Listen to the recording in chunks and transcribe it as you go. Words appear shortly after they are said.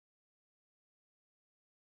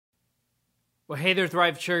Well, hey there,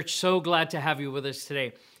 Thrive Church. So glad to have you with us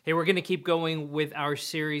today. Hey, we're going to keep going with our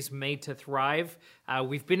series, Made to Thrive.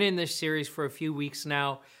 We've been in this series for a few weeks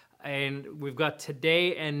now, and we've got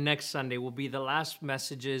today and next Sunday will be the last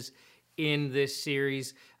messages in this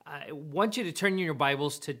series. I want you to turn your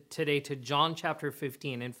Bibles today to John chapter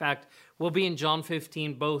 15. In fact, we'll be in John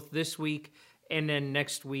 15 both this week and then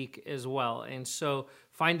next week as well. And so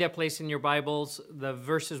find that place in your Bibles. The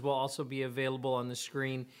verses will also be available on the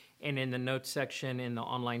screen and in the notes section in the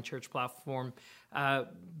online church platform.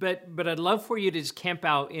 But I'd love for you to just camp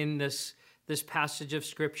out in this passage of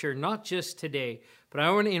Scripture, not just today, but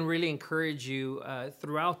I want to really encourage you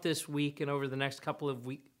throughout this week and over the next couple of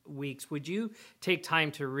weeks. Would you take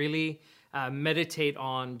time to really meditate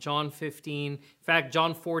on John 15, in fact,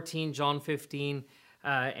 John 14, John 15,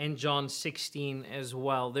 and John 16 as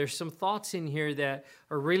well. There's some thoughts in here that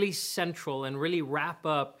are really central and really wrap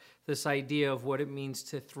up this idea of what it means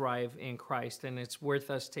to thrive in Christ. And it's worth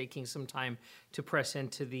us taking some time to press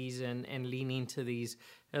into these and lean into these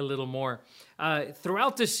a little more.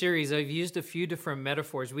 Throughout this series, I've used a few different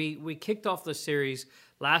metaphors. We kicked off the series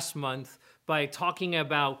last month by talking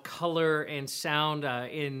about color and sound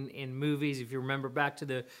in movies. If you remember back to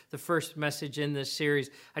the first message in this series,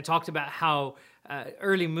 I talked about how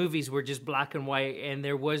early movies were just black and white, and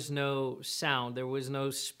there was no sound. There was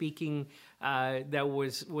no speaking that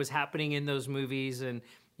was happening in those movies. And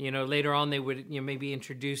later on, they would maybe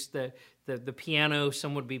introduce the piano.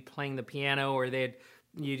 Someone would be playing the piano, or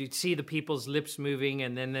you'd see the people's lips moving,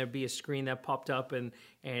 and then there'd be a screen that popped up, and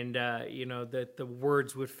the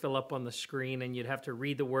words would fill up on the screen, and you'd have to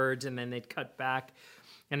read the words, and then they'd cut back.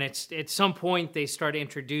 And at some point, they start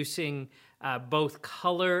introducing both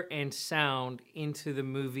color and sound into the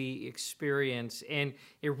movie experience, and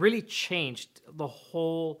it really changed the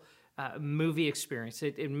whole movie experience.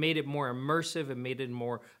 It made it more immersive. It made it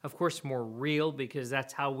more, of course, more real, because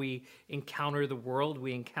that's how we encounter the world.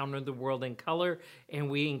 We encounter the world in color, and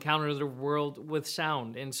we encounter the world with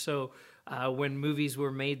sound. And so when movies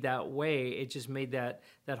were made that way, it just made that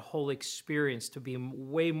whole experience to be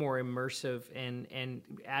way more immersive and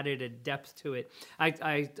added a depth to it.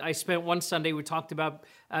 I spent one Sunday, we talked about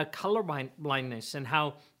color blindness and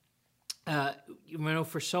how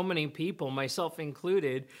for so many people, myself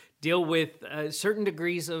included, deal with certain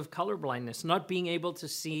degrees of color blindness, not being able to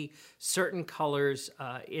see certain colors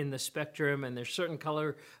in the spectrum, and there's certain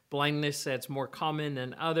color blindness that's more common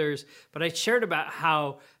than others. But I shared about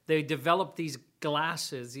how they developed these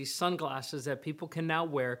glasses, these sunglasses that people can now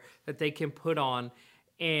wear, that they can put on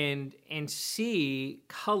and see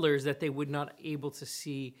colors that they would not be able to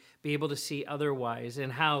see otherwise.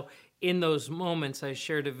 And how in those moments, I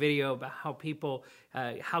shared a video about how people,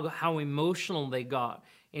 how emotional they got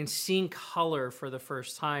in seeing color for the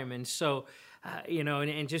first time. And so,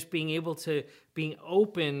 and just being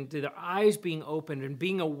open to their eyes being opened and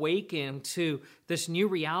being awakened to this new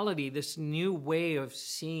reality, this new way of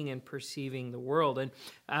seeing and perceiving the world. And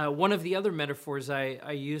one of the other metaphors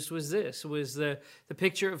I used was the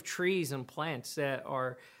picture of trees and plants that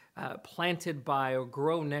are planted by or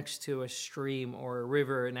grow next to a stream or a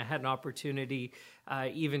river. And I had an opportunity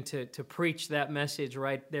even to preach that message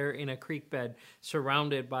right there in a creek bed,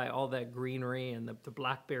 surrounded by all that greenery and the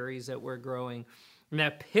blackberries that were growing. And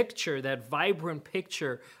that picture, that vibrant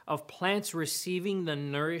picture of plants receiving the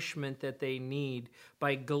nourishment that they need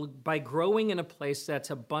by growing in a place that's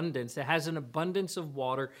abundance, that has an abundance of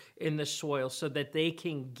water in the soil, so that they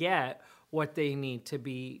can get what they need to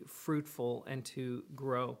be fruitful and to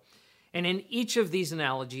grow. And in each of these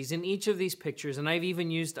analogies, in each of these pictures, and I've even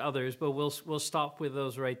used others, but we'll stop with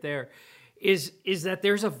those right there, is that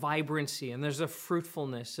there's a vibrancy and there's a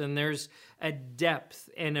fruitfulness and there's a depth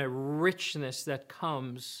and a richness that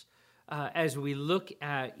comes as we look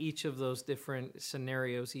at each of those different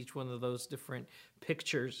scenarios, each one of those different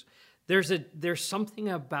pictures. There's something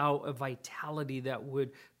about a vitality that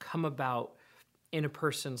would come about in a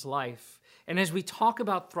person's life. And as we talk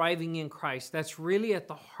about thriving in Christ, that's really at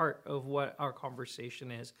the heart of what our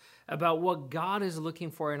conversation is, about what God is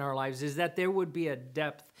looking for in our lives, is that there would be a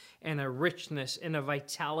depth and a richness and a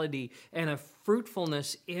vitality and a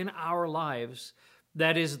fruitfulness in our lives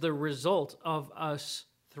that is the result of us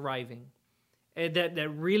thriving. And that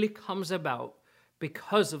really comes about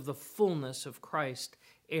because of the fullness of Christ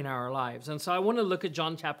in our lives. And so I want to look at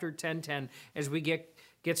John chapter 10:10 as we get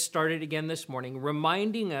started again this morning,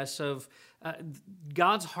 reminding us of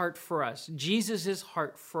God's heart for us, Jesus'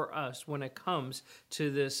 heart for us when it comes to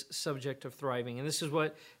this subject of thriving. And this is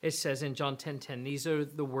what it says in John 10:10. These are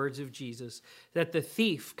the words of Jesus, that the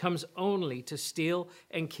thief comes only to steal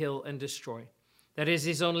and kill and destroy. That is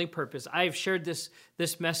his only purpose. I've shared this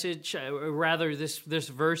message, this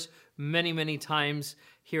verse many times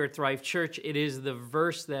here at Thrive Church. It is the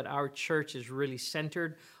verse that our church is really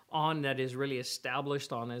centered on, that is really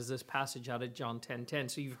established on, is this passage out of John 10:10.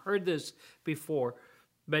 So you've heard this before,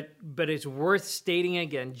 but it's worth stating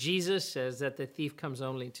again. Jesus says that the thief comes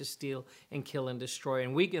only to steal and kill and destroy.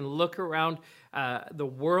 And we can look around the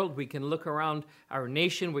world, we can look around our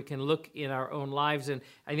nation, we can look in our own lives, and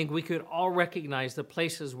I think we could all recognize the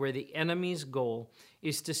places where the enemy's goal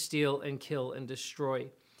is to steal and kill and destroy.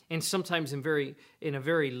 And sometimes in a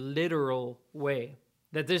very literal way.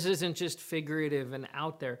 That this isn't just figurative and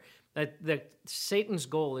out there. That Satan's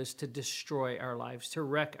goal is to destroy our lives, to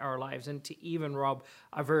wreck our lives, and to even rob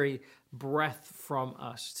our very breath from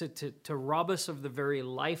us, to rob us of the very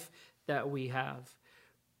life that we have.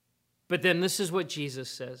 But then this is what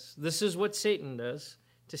Jesus says. This is what Satan does,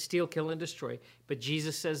 to steal, kill, and destroy. But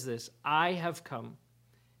Jesus says this, I have come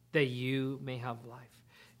that you may have life.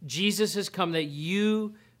 Jesus has come that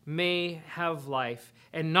you may have life,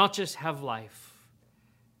 and not just have life,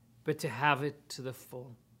 but to have it to the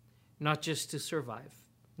full. Not just to survive,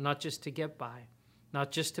 not just to get by,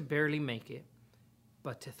 not just to barely make it,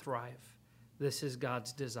 but to thrive. This is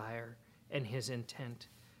God's desire and his intent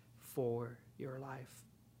for your life.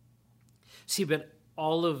 See, but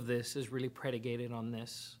all of this is really predicated on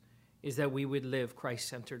this, is that we would live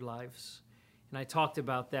Christ-centered lives. And I talked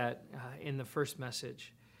about that in the first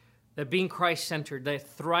message. That being Christ-centered, that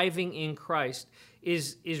thriving in Christ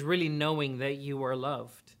is really knowing that you are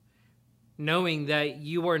loved. Knowing that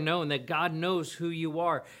you are known, that God knows who you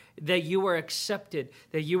are, that you are accepted,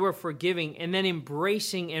 that you are forgiving, and then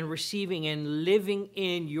embracing and receiving and living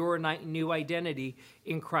in your new identity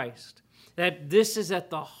in Christ. That this is at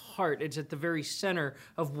the heart, it's at the very center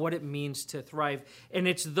of what it means to thrive. And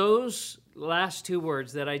it's those last two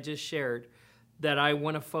words that I just shared that I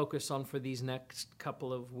want to focus on for these next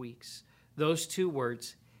couple of weeks. Those two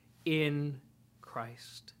words, in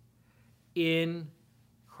Christ. In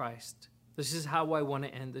Christ. This is how I want to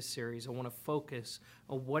end this series. I want to focus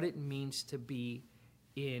on what it means to be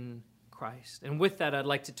in Christ. And with that, I'd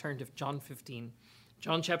like to turn to John 15.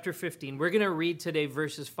 John chapter 15. We're going to read today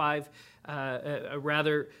verses 1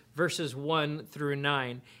 through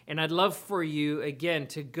 9. And I'd love for you, again,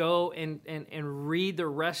 to go and read the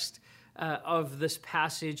rest of this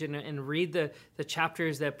passage and read the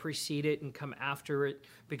chapters that precede it and come after it,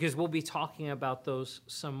 because we'll be talking about those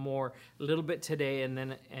some more a little bit today and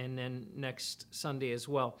then next Sunday as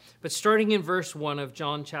well. But starting in verse 1 of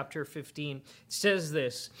John chapter 15, it says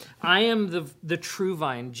this, I am the true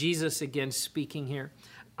vine. Jesus again speaking here.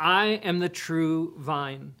 I am the true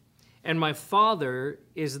vine, and my Father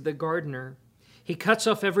is the gardener. He cuts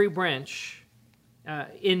off every branch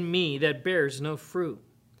in me that bears no fruit,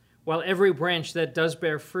 while every branch that does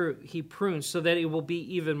bear fruit, he prunes so that it will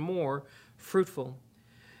be even more fruitful.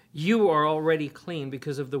 You are already clean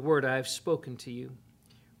because of the word I have spoken to you.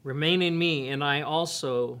 Remain in me, and I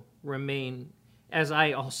also remain, as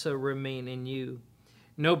I also remain in you.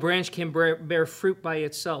 No branch can bear fruit by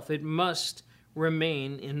itself. It must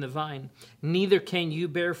remain in the vine. Neither can you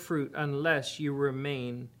bear fruit unless you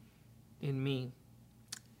remain in me.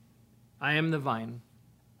 I am the vine,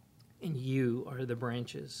 and you are the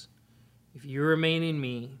branches. If you remain in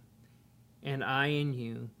me, and I in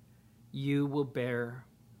you, you will bear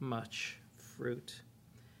much fruit.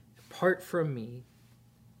 Apart from me,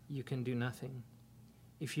 you can do nothing.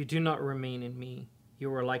 If you do not remain in me,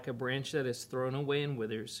 you are like a branch that is thrown away and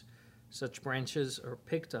withers. Such branches are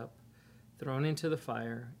picked up, thrown into the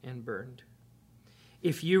fire, and burned.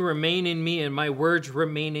 If you remain in me and my words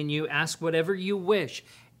remain in you, ask whatever you wish,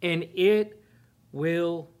 and it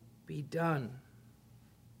will be done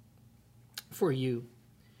for you.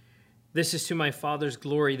 This is to my Father's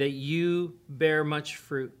glory, that you bear much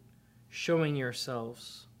fruit, showing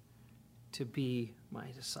yourselves to be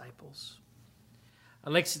my disciples.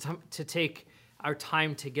 I'd like to take our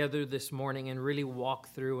time together this morning and really walk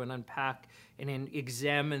through and unpack and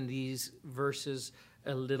examine these verses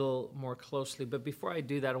a little more closely. But before I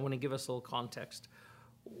do that, I want to give us a little context.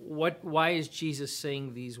 Why is Jesus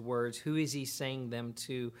saying these words? Who is he saying them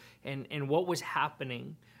to? And what was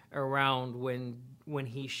happening around when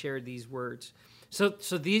he shared these words? So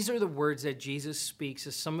these are the words that Jesus speaks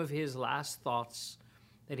as some of his last thoughts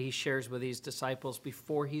that he shares with his disciples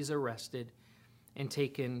before he's arrested and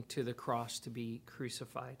taken to the cross to be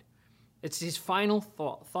crucified. It's his final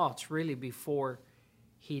thoughts really before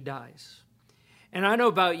he dies. And I don't know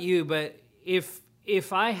about you, but if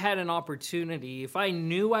I had an opportunity, if I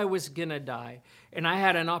knew I was going to die and I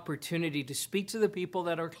had an opportunity to speak to the people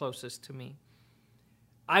that are closest to me,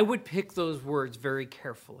 I would pick those words very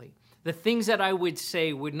carefully. The things that I would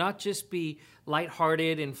say would not just be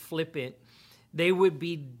lighthearted and flippant. They would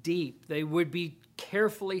be deep. They would be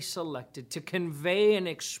carefully selected to convey and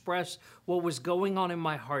express what was going on in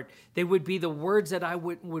my heart. They would be the words that I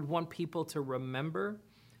would want people to remember,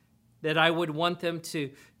 that I would want them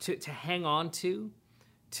to hang on to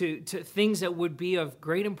things that would be of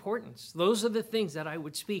great importance. Those are the things that I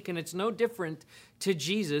would speak, and it's no different to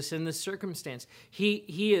Jesus in this circumstance.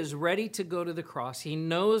 He is ready to go to the cross. He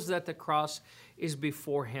knows that the cross is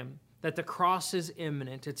before him, that the cross is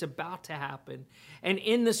imminent. It's about to happen. And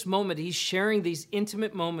in this moment, he's sharing these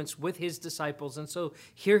intimate moments with his disciples. And so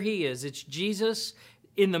here he is. It's Jesus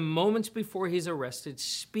in the moments before he's arrested,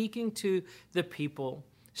 speaking to the people,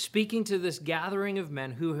 speaking to this gathering of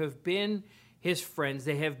men who have been his friends.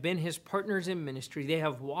 They have been his partners in ministry. They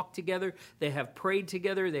have walked together. They have prayed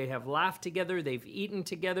together. They have laughed together. They've eaten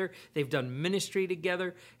together. They've done ministry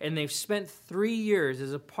together. And they've spent 3 years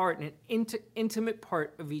as a part, an intimate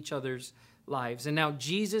part of each other's lives. And now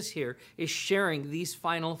Jesus here is sharing these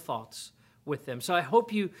final thoughts with them. So I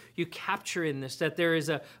hope you capture in this that there is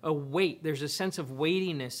a weight. There's a sense of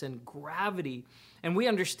weightiness and gravity. And we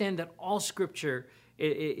understand that all Scripture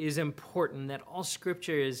is important, that all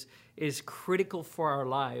Scripture is critical for our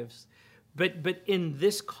lives. But in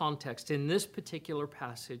this context, in this particular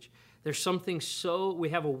passage, there's something we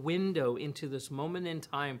have a window into this moment in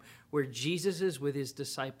time where Jesus is with his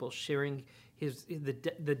disciples, sharing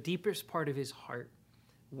the deepest part of his heart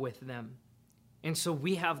with them. And so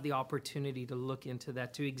we have the opportunity to look into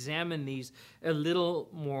that, to examine these a little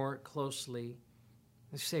more closely,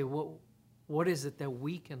 and say, what is it that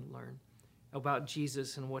we can learn about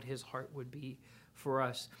Jesus and what his heart would be for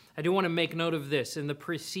us? I do want to make note of this. In the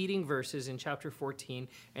preceding verses in chapter 14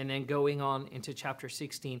 and then going on into chapter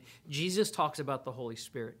 16, Jesus talks about the Holy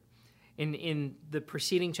Spirit. In the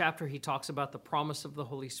preceding chapter, he talks about the promise of the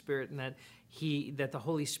Holy Spirit and that the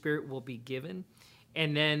Holy Spirit will be given.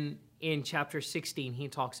 And then in chapter 16, he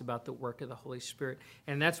talks about the work of the Holy Spirit.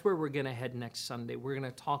 And that's where we're going to head next Sunday. We're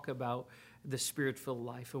going to talk about the Spirit-filled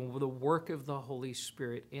life and the work of the Holy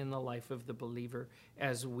Spirit in the life of the believer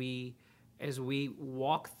as we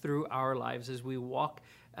walk through our lives, as we walk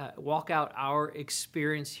out our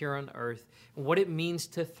experience here on earth, and what it means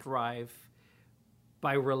to thrive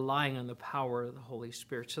by relying on the power of the Holy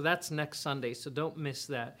Spirit. So that's next Sunday, so don't miss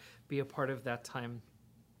that. Be a part of that time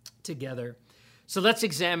together. So let's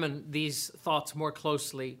examine these thoughts more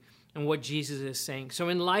closely and what Jesus is saying. So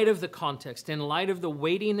in light of the context, in light of the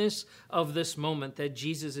weightiness of this moment that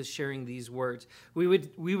Jesus is sharing these words, we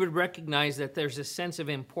would recognize that there's a sense of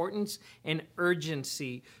importance and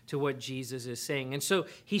urgency to what Jesus is saying. And so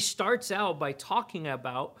he starts out by talking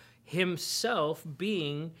about himself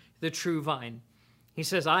being the true vine. He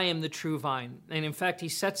says, I am the true vine. And in fact, he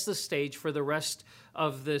sets the stage for the rest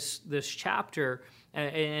of this chapter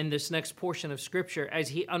and this next portion of Scripture as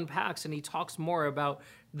he unpacks and he talks more about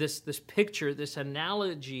this picture, this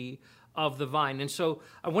analogy of the vine. And so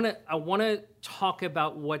I want to talk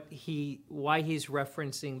about why he's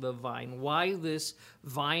referencing the vine, why this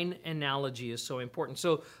vine analogy is so important.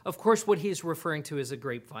 So, of course, what he's referring to is a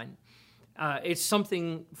grapevine. It's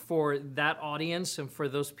something for that audience and for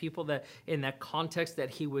those people that in that context that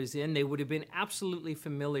he was in, they would have been absolutely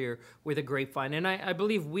familiar with a grapevine. And I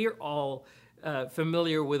believe we're all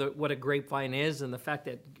familiar with what a grapevine is and the fact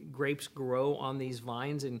that grapes grow on these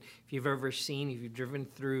vines. And if you've driven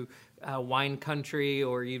through wine country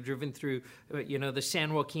or you've driven through, the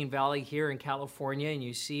San Joaquin Valley here in California, and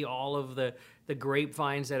you see all of the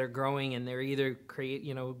grapevines that are growing, and they're either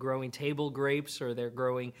growing table grapes or they're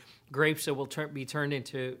growing grapes that will be turned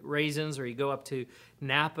into raisins, or you go up to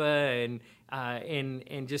Napa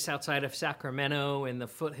and just outside of Sacramento and the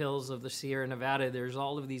foothills of the Sierra Nevada, there's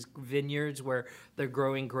all of these vineyards where they're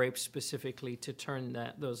growing grapes specifically to turn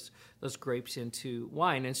those grapes into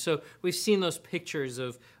wine. And so we've seen those pictures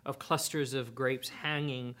of clusters of grapes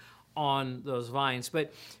hanging on those vines.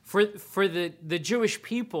 But for the Jewish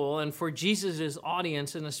people and for Jesus'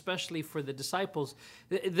 audience, and especially for the disciples,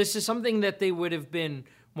 this is something that they would have been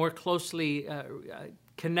more closely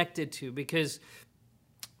connected to, because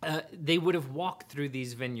they would have walked through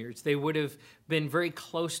these vineyards. They would have been very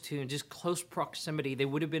close to, in just close proximity. They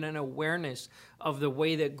would have been an awareness of the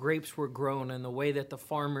way that grapes were grown and the way that the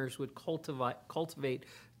farmers would cultivate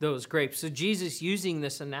those grapes. So Jesus using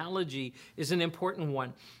this analogy is an important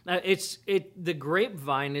one. The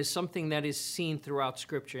grapevine is something that is seen throughout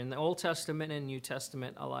Scripture. In the Old Testament and New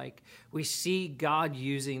Testament alike, we see God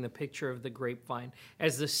using the picture of the grapevine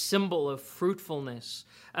as the symbol of fruitfulness.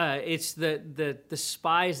 It's the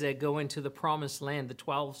spies that go into the promised land, the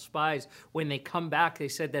 12 spies. When they come back, they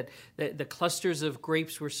said that the clusters of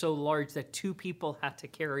grapes were so large that 2 people had to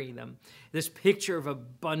carry them. This picture of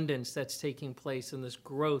abundance that's taking place, and this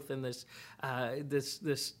growth, and this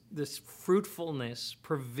fruitfulness,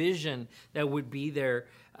 provision that would be there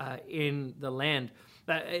in the land.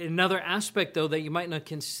 Another aspect, though, that you might not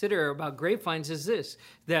consider about grapevines is this: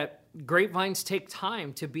 that grapevines take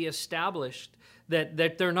time to be established.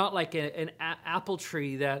 That they're not like an apple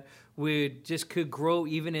tree that could grow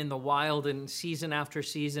even in the wild, and season after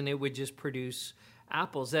season it would just produce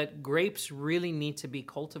apples. That grapes really need to be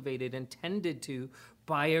cultivated and tended to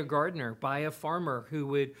by a gardener, by a farmer who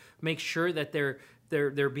would make sure that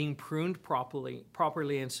they're being pruned properly,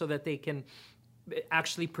 and so that they can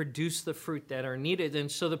actually produce the fruit that are needed.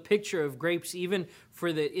 And so the picture of grapes, even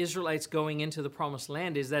for the Israelites going into the promised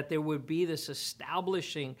land, is that there would be this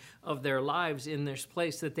establishing of their lives in this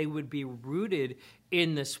place, that they would be rooted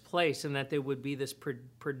in this place, and that there would be this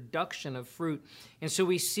production of fruit. And so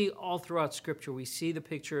we see all throughout Scripture, we see the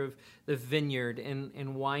picture of the vineyard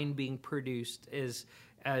and wine being produced as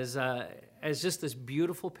just this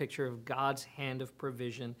beautiful picture of God's hand of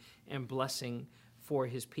provision and blessing for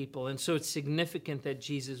his people. And so it's significant that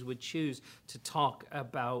Jesus would choose to talk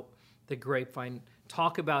about the grapevine,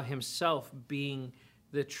 talk about himself being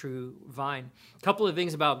the true vine. A couple of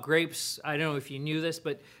things about grapes. I don't know if you knew this,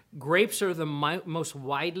 but grapes are the most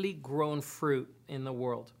widely grown fruit in the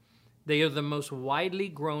world. They are the most widely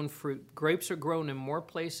grown fruit. Grapes are grown in more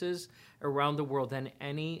places around the world than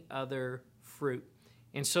any other fruit.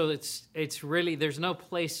 And so it's really, there's no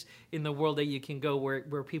place in the world that you can go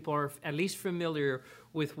where people are at least familiar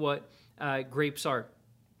with what grapes are.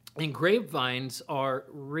 And grapevines are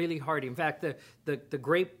really hardy. In fact, the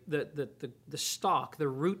grape, the stalk, the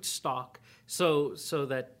root stalk, so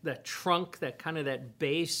that trunk, that kind of that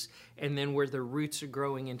base, and then where the roots are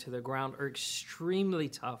growing into the ground, are extremely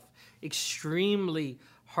tough, extremely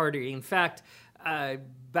hardy. In fact,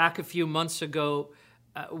 back a few months ago,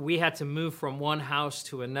 we had to move from one house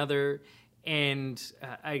to another, and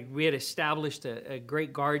we had established a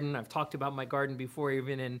great garden. I've talked about my garden before,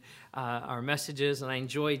 even in our messages, and I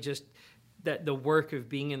enjoy just the work of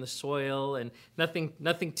being in the soil, and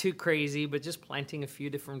nothing too crazy, but just planting a few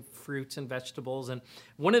different fruits and vegetables. And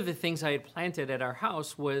one of the things I had planted at our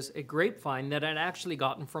house was a grapevine that I'd actually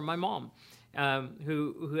gotten from my mom.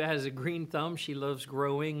 Who has a green thumb. She loves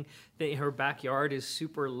growing. Her backyard is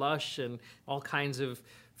super lush and all kinds of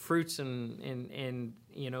fruits and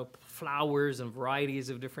flowers and varieties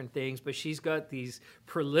of different things. But she's got these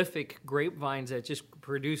prolific grapevines that just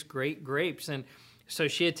produce great grapes. And so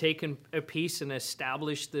she had taken a piece and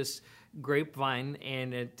established this grapevine,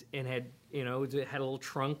 and it had a little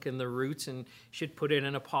trunk and the roots, and she'd put it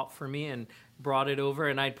in a pot for me and brought it over,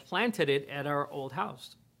 and I'd planted it at our old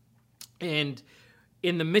house. And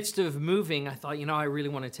in the midst of moving, I thought, I really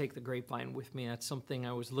want to take the grapevine with me. That's something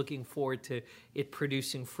I was looking forward to, it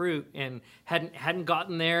producing fruit, and hadn't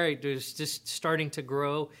gotten there. It was just starting to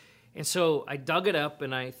grow. And so I dug it up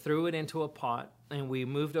and I threw it into a pot, and we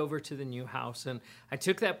moved over to the new house. And I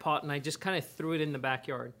took that pot and I just kind of threw it in the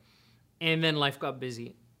backyard. And then life got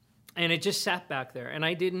busy. And it just sat back there. And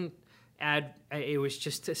I didn't add, it was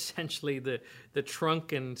just essentially the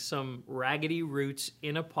trunk and some raggedy roots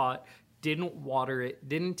in a pot. Didn't water it,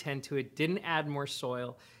 didn't tend to it, didn't add more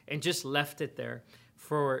soil, and just left it there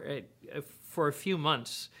for a few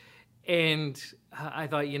months. And I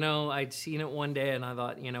thought, I'd seen it one day, and I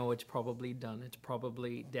thought, it's probably done. It's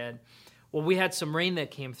probably dead. Well, we had some rain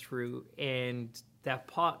that came through, and that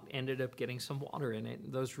pot ended up getting some water in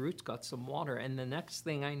it. Those roots got some water, and the next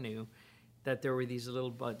thing I knew, that there were these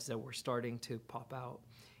little buds that were starting to pop out.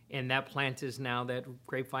 And that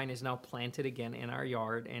grapevine is now planted again in our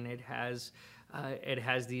yard, and it has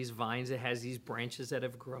these vines, it has these branches that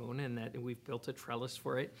have grown, and that we've built a trellis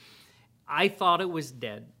for it. I thought it was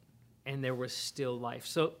dead, and there was still life.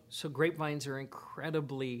 So grapevines are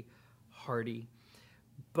incredibly hardy,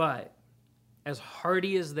 but as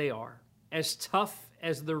hardy as they are, as tough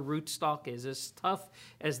as the rootstock is, as tough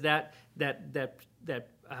as that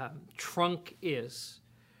trunk is,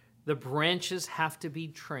 the branches have to be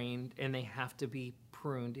trained and they have to be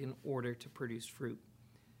pruned in order to produce fruit.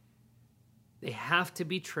 They have to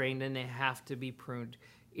be trained and they have to be pruned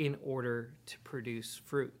in order to produce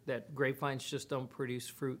fruit. That grapevines just don't produce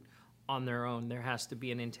fruit on their own. There has to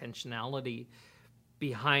be an intentionality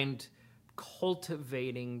behind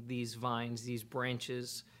cultivating these vines, these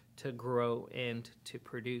branches to grow and to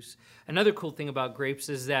produce. Another cool thing about grapes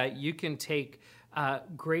is that you can take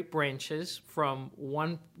grape branches from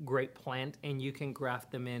one grape plant and you can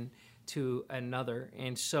graft them in to another,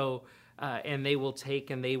 and so and they will take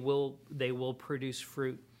and they will produce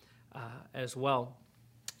fruit as well.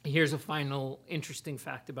 Here's a final interesting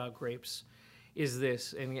fact about grapes is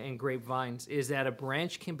this, and grapevines, is that a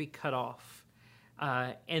branch can be cut off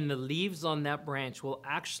and the leaves on that branch will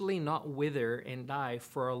actually not wither and die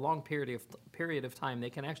for a long period of time.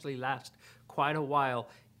 They can actually last quite a while,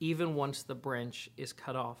 even once the branch is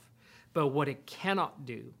cut off. But what it cannot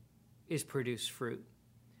do is produce fruit.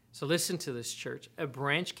 So listen to this, church. A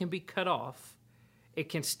branch can be cut off. It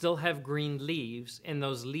can still have green leaves, and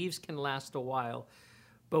those leaves can last a while.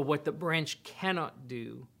 But what the branch cannot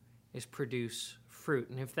do is produce fruit.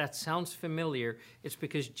 And if that sounds familiar, it's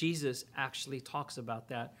because Jesus actually talks about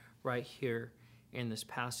that right here in this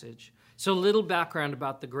passage. So a little background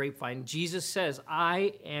about the grapevine. Jesus says,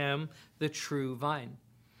 I am the true vine.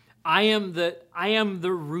 I am the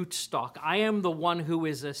rootstock. I am the one who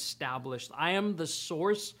is established. I am the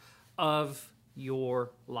source of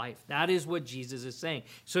your life. That is what Jesus is saying.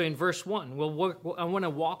 So in verse 1, I want to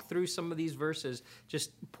walk through some of these verses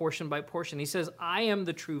just portion by portion. He says, I am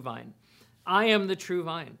the true vine. I am the true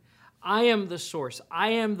vine. I am the source. I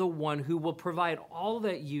am the one who will provide all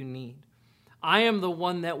that you need. I am the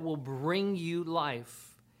one that will bring you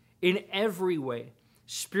life in every way.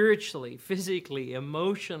 Spiritually, physically,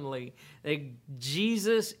 emotionally, that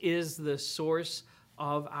Jesus is the source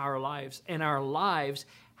of our lives, and our lives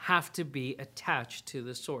have to be attached to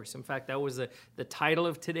the source. In fact, that was the title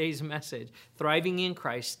of today's message, Thriving in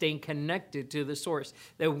Christ, staying connected to the source,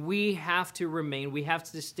 that we have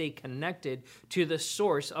to stay connected to the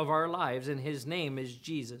source of our lives, and his name is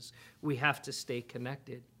Jesus. We have to stay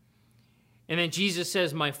connected. And then Jesus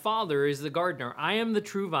says, my Father is the gardener. I am the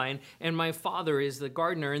true vine, and my Father is the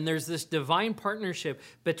gardener. And there's this divine partnership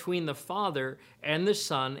between the Father and the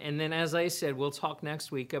Son. And then, as I said, we'll talk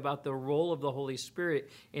next week about the role of the Holy Spirit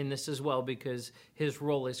in this as well, because his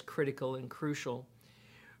role is critical and crucial.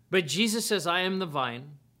 But Jesus says, I am the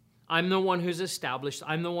vine. I'm the one who's established.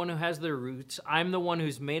 I'm the one who has the roots. I'm the one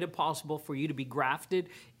who's made it possible for you to be grafted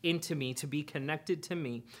into me, to be connected to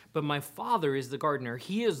me. But my Father is the gardener.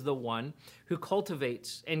 He is the one who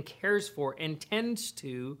cultivates and cares for and tends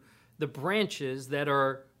to the branches that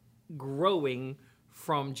are growing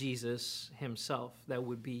from Jesus himself. That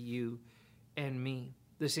would be you and me.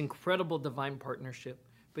 This incredible divine partnership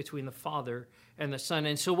between the Father and the Son.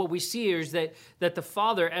 And so what we see here is that the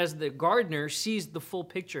Father, as the gardener, sees the full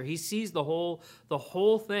picture. He sees the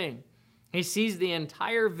whole thing. He sees the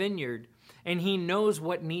entire vineyard, and he knows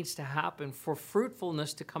what needs to happen for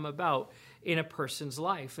fruitfulness to come about in a person's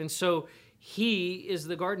life. And so he is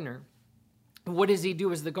the gardener. What does he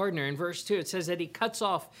do as the gardener? In verse 2, it says that he cuts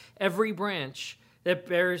off every branch that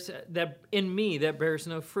bears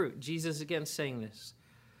no fruit. Jesus again saying this.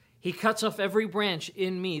 He cuts off every branch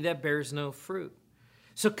in me that bears no fruit.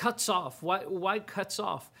 So cuts off. Why cuts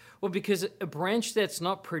off? Well, because a branch that's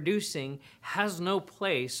not producing has no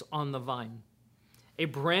place on the vine. A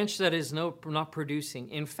branch that is not producing.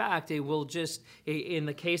 In fact, it will just, in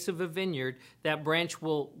the case of a vineyard, that branch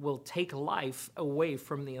will take life away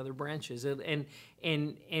from the other branches. And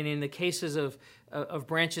in the cases of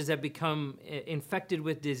branches that become infected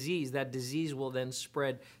with disease, that disease will then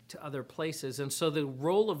spread to other places. And so the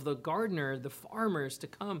role of the gardener, the farmer, is to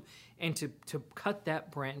come and to cut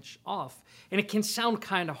that branch off. And it can sound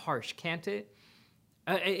kind of harsh, can't it?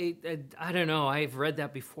 I don't know. I've read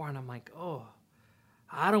that before, and I'm like, oh,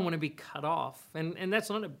 I don't want to be cut off. And that's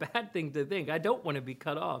not a bad thing to think. I don't want to be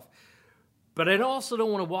cut off. But I also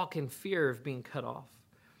don't want to walk in fear of being cut off.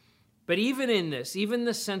 But even in this, even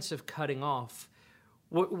the sense of cutting off,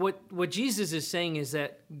 what Jesus is saying is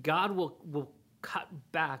that God will cut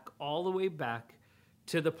back all the way back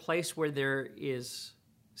to the place where there is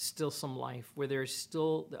still some life, where there is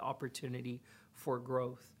still the opportunity for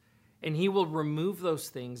growth. And he will remove those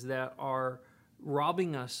things that are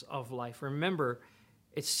robbing us of life. Remember,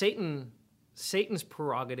 it's Satan's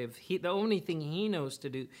prerogative. The only thing he knows to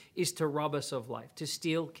do is to rob us of life, to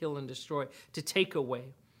steal, kill, and destroy, to take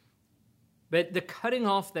away. But the cutting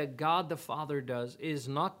off that God the Father does is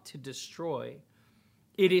not to destroy.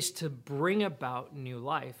 It is to bring about new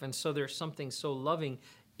life. And so there's something so loving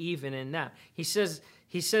even in that. He says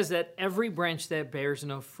that every branch that bears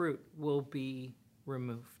no fruit will be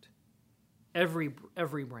removed. Every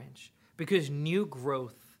branch. Because new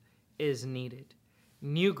growth is needed.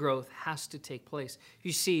 New growth has to take place.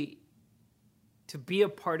 You see, to be a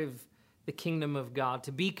part of the kingdom of God.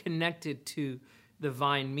 To be connected to the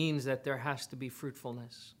vine means that there has to be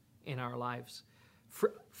fruitfulness in our lives.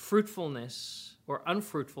 Fruitfulness or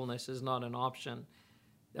unfruitfulness is not an option.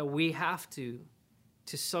 That we have to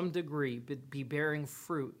some degree, be bearing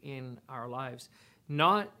fruit in our lives.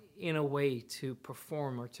 Not in a way to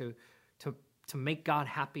perform or to make God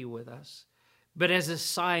happy with us, but as a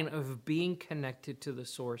sign of being connected to the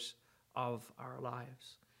source of our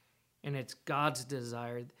lives. And it's God's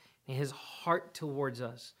desire and his heart towards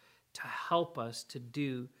us to help us to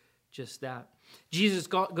do just that. Jesus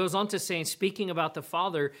goes on to say, speaking about the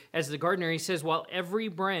Father as the gardener, he says, while every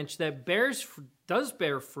branch that does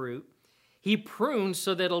bear fruit, he prunes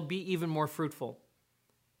so that it'll be even more fruitful.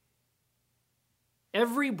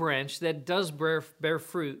 Every branch that does bear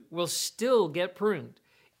fruit will still get pruned.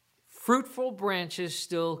 Fruitful branches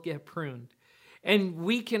still get pruned. And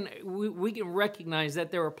we can recognize that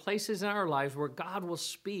there are places in our lives where God will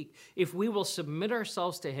speak if we will submit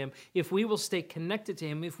ourselves to him, if we will stay connected to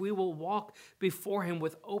him, if we will walk before him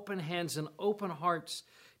with open hands and open hearts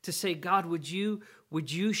to say, God, would you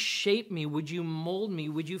shape me? Would you mold me?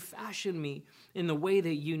 Would you fashion me in the way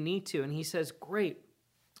that you need to? And he says, great.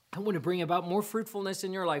 I want to bring about more fruitfulness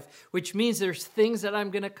in your life, which means there's things that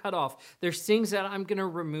I'm going to cut off. There's things that I'm going to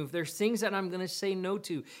remove. There's things that I'm going to say no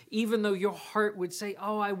to. Even though your heart would say,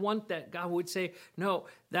 oh, I want that. God would say, no,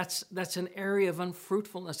 that's an area of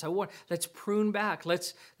unfruitfulness. Let's prune back.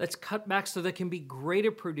 Let's cut back so there can be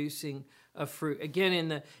greater producing of fruit.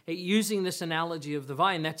 Again, using this analogy of the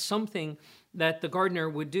vine, that's something that the gardener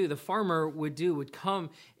would do, the farmer would do, would come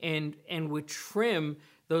and would trim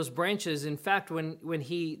those branches. In fact, when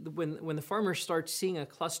the farmer starts seeing a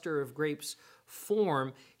cluster of grapes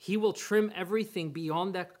form, he will trim everything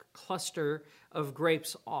beyond that cluster of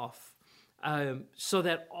grapes off, so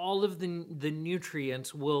that all of the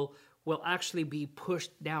nutrients will actually be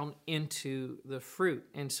pushed down into the fruit.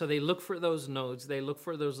 And so they look for those nodes, they look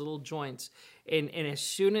for those little joints, and as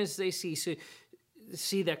soon as they see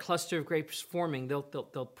that cluster of grapes forming,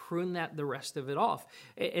 they'll prune the rest of it off.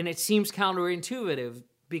 And it seems counterintuitive,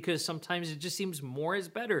 because sometimes it just seems more is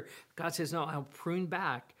better. God says, no, I'll prune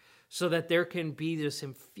back so that there can be this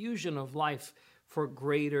infusion of life for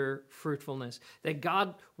greater fruitfulness. That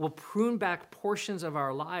God will prune back portions of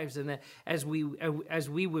our lives, and that as we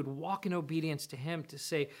would walk in obedience to him, to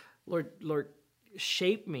say, Lord,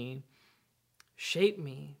 shape me,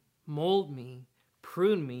 mold me,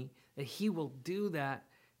 prune me, that he will do that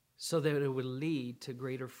so that it would lead to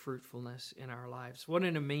greater fruitfulness in our lives. What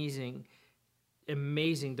an amazing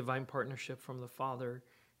divine partnership from the Father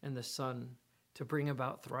and the Son to bring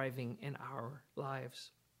about thriving in our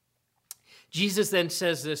lives. Jesus then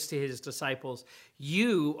says this to his disciples,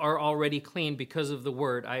 you are already clean because of the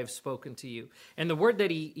word I have spoken to you. And the word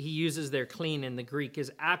that he uses there, clean, in the Greek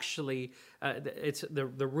is actually, it's the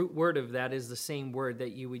root word of that is the same word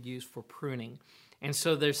that you would use for pruning. And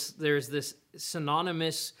so there's this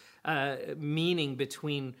synonymous meaning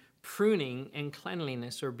between pruning and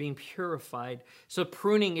cleanliness, or being purified. So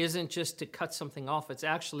pruning isn't just to cut something off, it's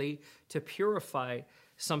actually to purify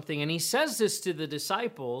something. And he says this to the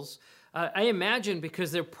disciples, I imagine,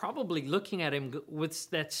 because they're probably looking at him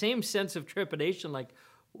with that same sense of trepidation, like,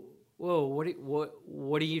 whoa,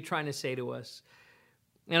 what are you trying to say to us?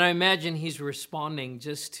 And I imagine he's responding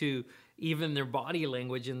just to even their body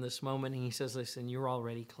language in this moment. And he says, listen, you're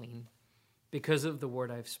already clean because of the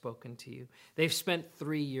word I've spoken to you. They've spent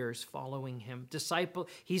 3 years following him.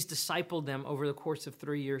 He's discipled them over the course of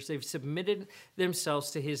 3 years. They've submitted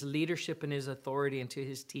themselves to his leadership and his authority and to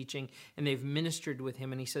his teaching, and they've ministered with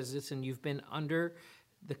him. And he says, listen, you've been under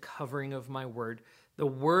the covering of my word. The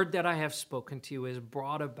word that I have spoken to you has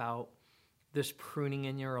brought about this pruning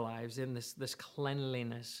in your lives and this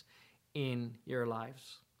cleanliness in your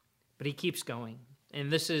lives. But he keeps going.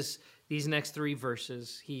 And these next 3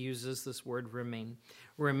 verses, he uses this word remain.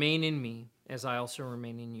 Remain in me as I also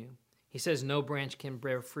remain in you. He says no branch can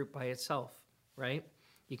bear fruit by itself, right?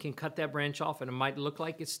 You can cut that branch off and it might look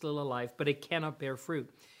like it's still alive, but it cannot bear fruit.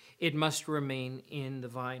 It must remain in the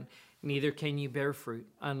vine. Neither can you bear fruit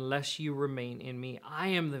unless you remain in me. I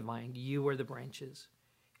am the vine, you are the branches.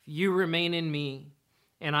 If you remain in me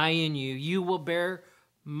and I in you, you will bear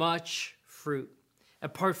much fruit.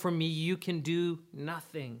 Apart from me, you can do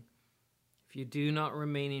nothing. If you do not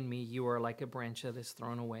remain in me, you are like a branch that is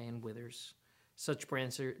thrown away and withers. Such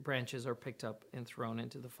branches are picked up and thrown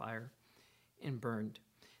into the fire and burned.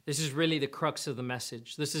 This is really the crux of the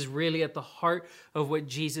message. This is really at the heart of what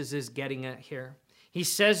Jesus is getting at here. He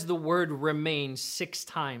says the word remain 6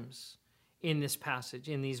 times in this passage,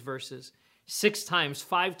 in these verses. 6 times,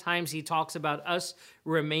 5 times he talks about us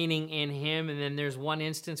remaining in him. And then there's one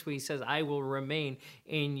instance where he says, I will remain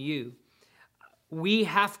in you. We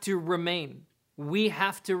have to remain. We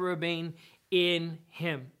have to remain in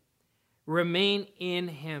him. Remain in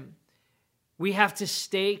him. We have to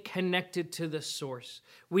stay connected to the source.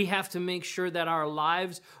 We have to make sure that our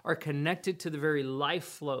lives are connected to the very life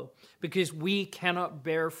flow, because we cannot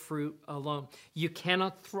bear fruit alone. You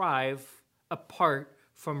cannot thrive apart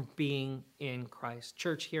from being in Christ.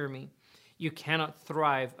 Church, hear me. You cannot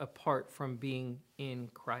thrive apart from being in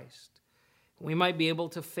Christ. We might be able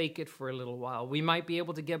to fake it for a little while. We might be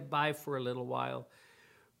able to get by for a little while.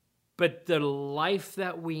 But the life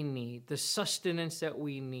that we need, the sustenance that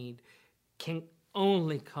we need, can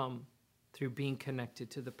only come through being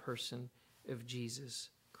connected to the person of Jesus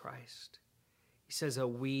Christ. He says that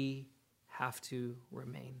we have to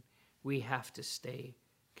remain. We have to stay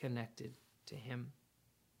connected to him.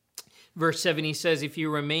 Verse 7, he says, if you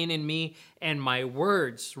remain in me and my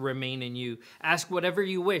words remain in you, ask whatever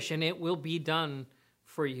you wish and it will be done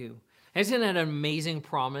for you. Isn't that an amazing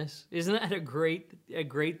promise? Isn't that a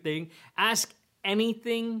great thing? Ask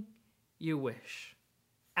anything you wish.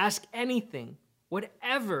 Ask anything,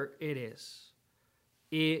 whatever it is,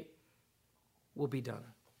 it will be done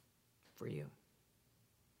for you.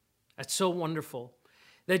 That's so wonderful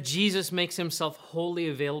that Jesus makes himself wholly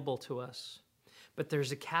available to us. But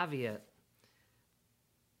there's a caveat.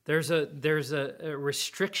 There's a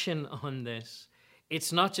restriction on this.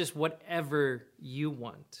 It's not just whatever you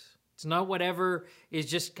want. It's not whatever is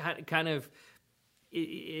just kind of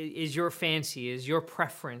is your fancy, is your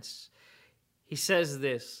preference. He says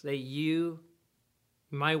this, that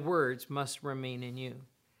my words must remain in you.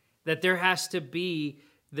 That there has to be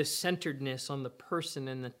the centeredness on the person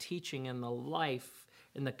and the teaching and the life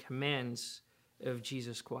and the commands of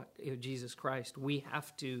Jesus Christ. We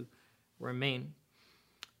have to remain.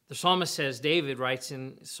 The psalmist says, David writes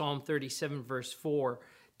in Psalm 37, verse 4,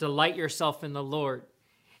 delight yourself in the Lord,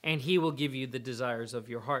 and he will give you the desires of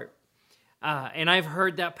your heart. And I've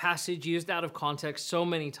heard that passage used out of context so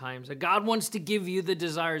many times, that God wants to give you the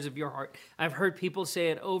desires of your heart. I've heard people say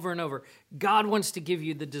it over and over. God wants to give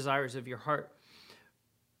you the desires of your heart.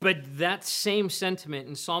 But that same sentiment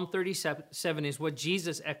in Psalm 37 is what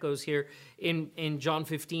Jesus echoes here in John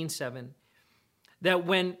 15:7. That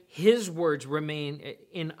when his words remain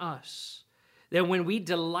in us, that when we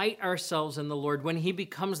delight ourselves in the Lord, when he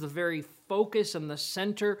becomes the very focus and the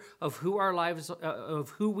center of who our lives, of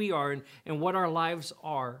who we are and what our lives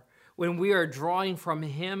are, when we are drawing from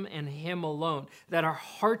him and him alone, that our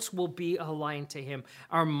hearts will be aligned to him,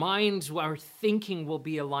 our minds, our thinking will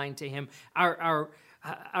be aligned to him,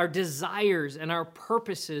 our desires and our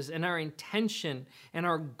purposes and our intention and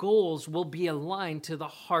our goals will be aligned to the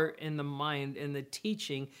heart and the mind and the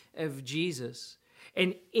teaching of Jesus.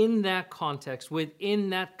 And in that context,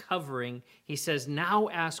 within that covering, he says, now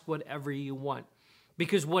ask whatever you want.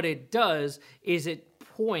 Because what it does is it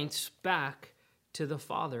points back to the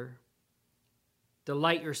Father.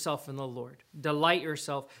 Delight yourself in the Lord. Delight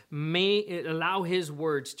yourself. Allow his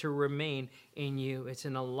words to remain in you. It's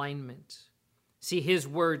an alignment. See, his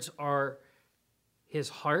words are his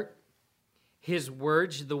heart. His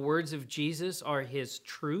words, the words of Jesus, are his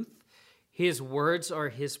truth. His words are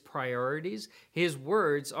his priorities. His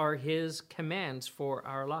words are his commands for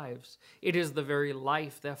our lives. It is the very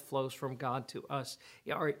life that flows from God to us.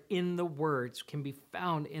 Are in the words, can be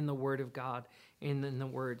found in the word of God, and in the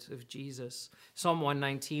words of Jesus. Psalm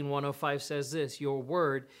 119, 105 says this, your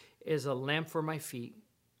word is a lamp for my feet,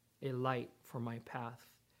 a light for my path.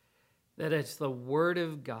 That it's the word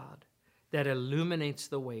of God that illuminates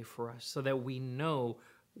the way for us so that we know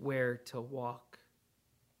where to walk.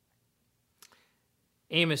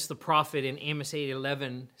 Amos the prophet in Amos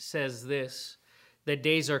 8:11 says this, the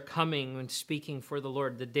days are coming, when speaking for the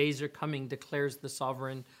Lord, the days are coming, declares the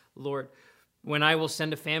sovereign Lord, when I will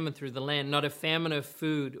send a famine through the land, not a famine of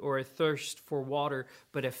food or a thirst for water,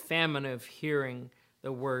 but a famine of hearing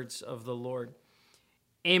the words of the Lord.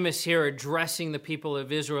 Amos here addressing the people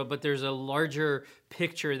of Israel, but there's a larger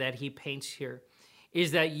picture that he paints here,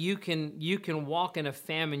 is that you can walk in a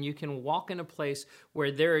famine, you can walk in a place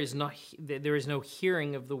where there is no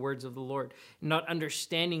hearing of the words of the Lord, not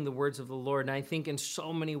understanding the words of the Lord. And I think in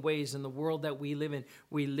so many ways in the world that we live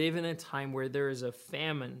in a time where there is a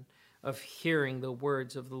famine of hearing the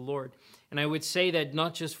words of the Lord. And I would say that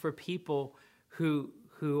not just for people who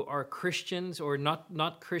who are Christians or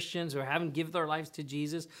not Christians or haven't given their lives to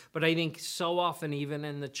Jesus. But I think so often, even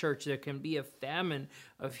in the church, there can be a famine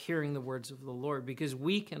of hearing the words of the Lord, because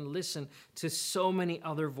we can listen to so many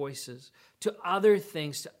other voices, to other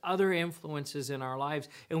things, to other influences in our lives.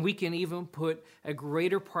 And we can even put a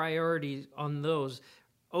greater priority on those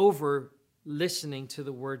over listening to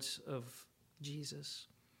the words of Jesus.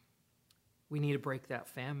 We need to break that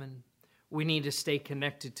famine. We need to stay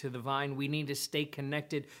connected to the vine. We need to stay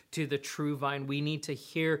connected to the true vine. We need to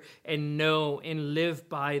hear and know and live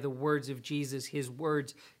by the words of Jesus. His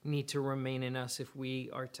words need to remain in us if we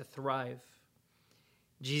are to thrive.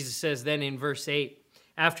 Jesus says then in verse 8,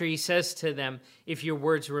 after he says to them, if your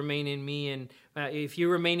words remain in me and if you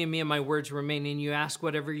remain in me and my words remain in you, ask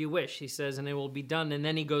whatever you wish, he says, and it will be done. And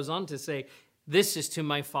then he goes on to say, this is to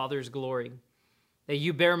my Father's glory, that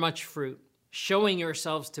you bear much fruit, showing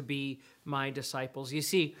yourselves to be my disciples. You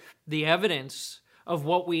see, the evidence of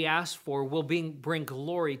what we ask for will bring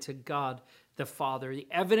glory to God the Father. The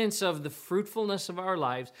evidence of the fruitfulness of our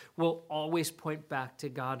lives will always point back to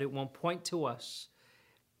God. It won't point to us.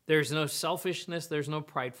 There's no selfishness. There's no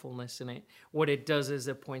pridefulness in it. What it does is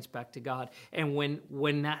it points back to God. And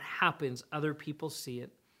when that happens, other people see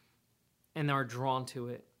it and are drawn to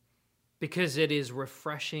it because it is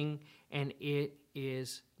refreshing and it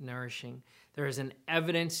is nourishing. There is an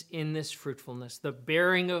evidence in this fruitfulness, the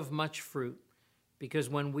bearing of much fruit, because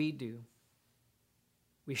when we do,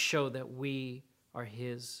 we show that we are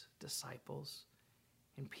his disciples,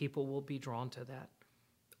 and people will be drawn to that.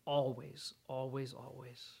 Always, always,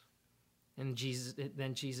 always. And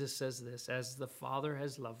then Jesus says this, as the Father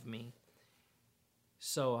has loved me,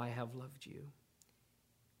 so I have loved you.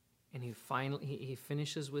 And he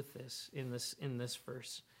finishes with this in this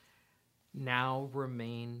verse. Now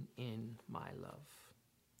remain in my love.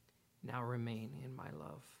 Now remain in my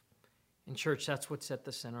love. And church, that's what's at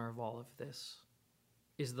the center of all of this,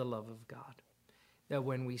 is the love of God. That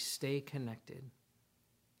when we stay connected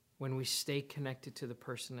to the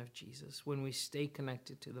person of Jesus, when we stay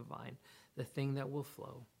connected to the vine, the thing that will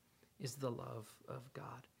flow is the love of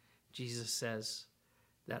God. Jesus says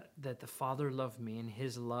that the Father loved me, and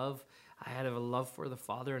his love, I had a love for the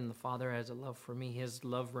Father, and the Father has a love for me. His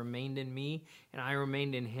love remained in me, and I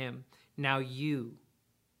remained in him. Now you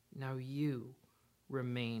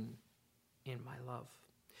remain in my love.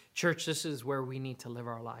 Church, this is where we need to live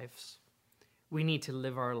our lives. We need to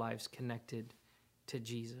live our lives connected to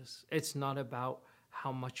Jesus. It's not about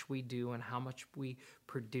how much we do and how much we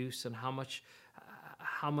produce and how much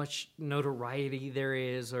notoriety there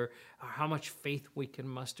is or how much faith we can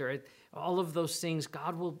muster. All of those things,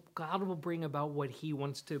 God will bring about what he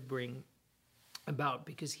wants to bring about,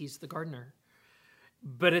 because he's the gardener.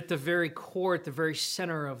 But at the very core, at the very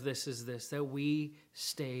center of this is this, that we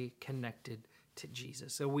stay connected to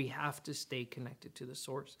Jesus. So we have to stay connected to the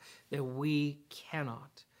source, that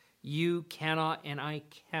you cannot, and I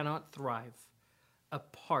cannot thrive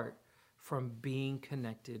apart from being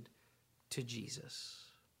connected to Jesus.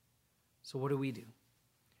 So what do?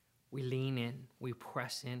 We lean in, we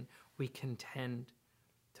press in, we contend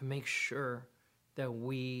to make sure that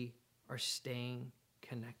we are staying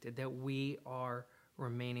connected, that we are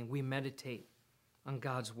remaining. We meditate on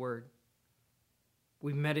God's word.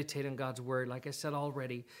 We meditate on God's word, like I said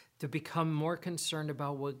already, to become more concerned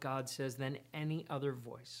about what God says than any other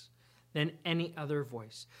voice.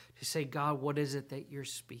 To say, God, what is it that you're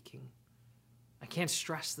speaking? I can't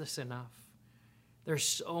stress this enough. There's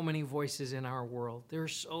so many voices in our world. There are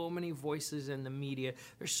so many voices in the media.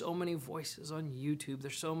 There's so many voices on YouTube.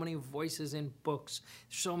 There's so many voices in books.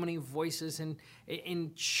 There's so many voices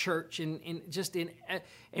in church and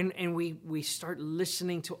we start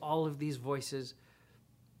listening to all of these voices,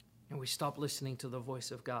 and we stop listening to the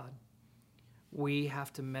voice of God. We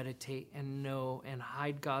have to meditate and know and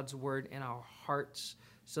hide God's word in our hearts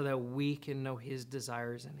so that we can know his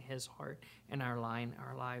desires and his heart in our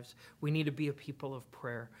lives. We need to be a people of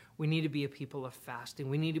prayer. We need to be a people of fasting.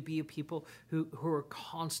 We need to be a people who are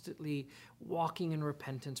constantly walking in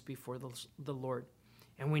repentance before the Lord.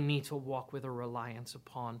 And we need to walk with a reliance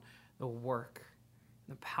upon the work,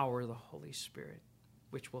 the power of the Holy Spirit,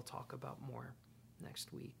 which we'll talk about more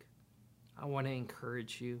next week. I want to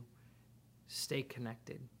encourage you. Stay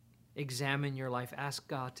connected. Examine your life. Ask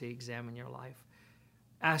God to examine your life.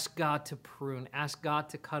 Ask God to prune. Ask God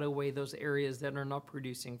to cut away those areas that are not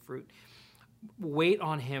producing fruit. Wait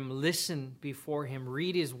on him. Listen before him.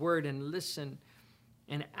 Read his word and listen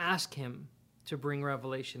and ask him to bring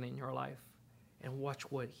revelation in your life, and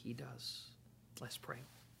watch what he does. Let's pray.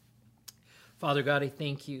 Father God, I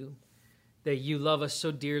thank you that you love us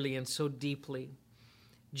so dearly and so deeply,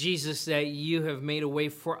 Jesus, that you have made a way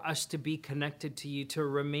for us to be connected to you, to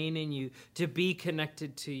remain in you, to be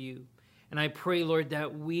connected to you. And I pray, Lord,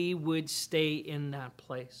 that we would stay in that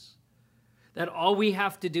place. That all we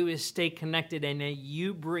have to do is stay connected and that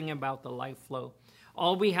you bring about the life flow.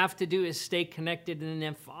 All we have to do is stay connected and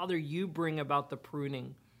then, Father, you bring about the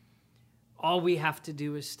pruning. All we have to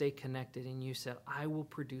do is stay connected, and you said, I will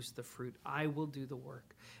produce the fruit. I will do the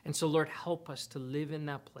work. And so, Lord, help us to live in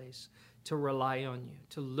that place, to rely on you,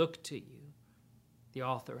 to look to you, the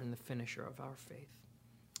author and the finisher of our faith.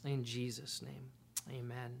 In Jesus' name,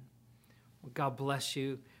 amen. Well, God bless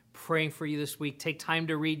you. Praying for you this week. Take time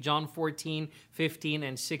to read John 14, 15,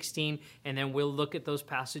 and 16, and then we'll look at those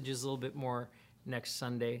passages a little bit more next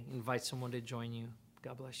Sunday. Invite someone to join you.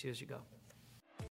 God bless you as you go.